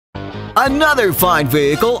Another fine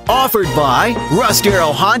vehicle offered by Russ,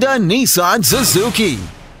 Darrow, Honda, Nissan, Suzuki.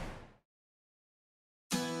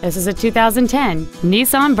 This is a 2010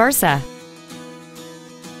 Nissan Versa.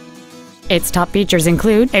 Its top features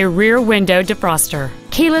include a rear window defroster,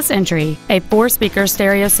 keyless entry, a 4-speaker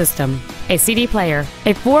stereo system, a CD player,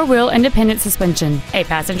 a 4-wheel independent suspension, a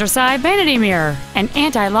passenger side vanity mirror, an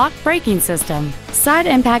anti-lock braking system, side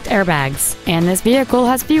impact airbags, and this vehicle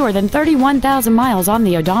has fewer than 31,000 miles on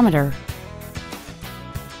the odometer.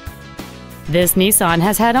 This Nissan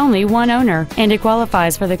has had only one owner, and it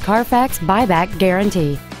qualifies for the Carfax buyback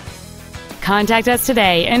guarantee. Contact us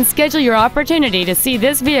today and schedule your opportunity to see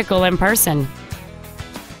this vehicle in person.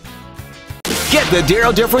 Get the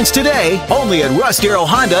Darrow difference today, only at Russ, Darrow,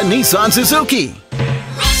 Honda, Nissan, Suzuki.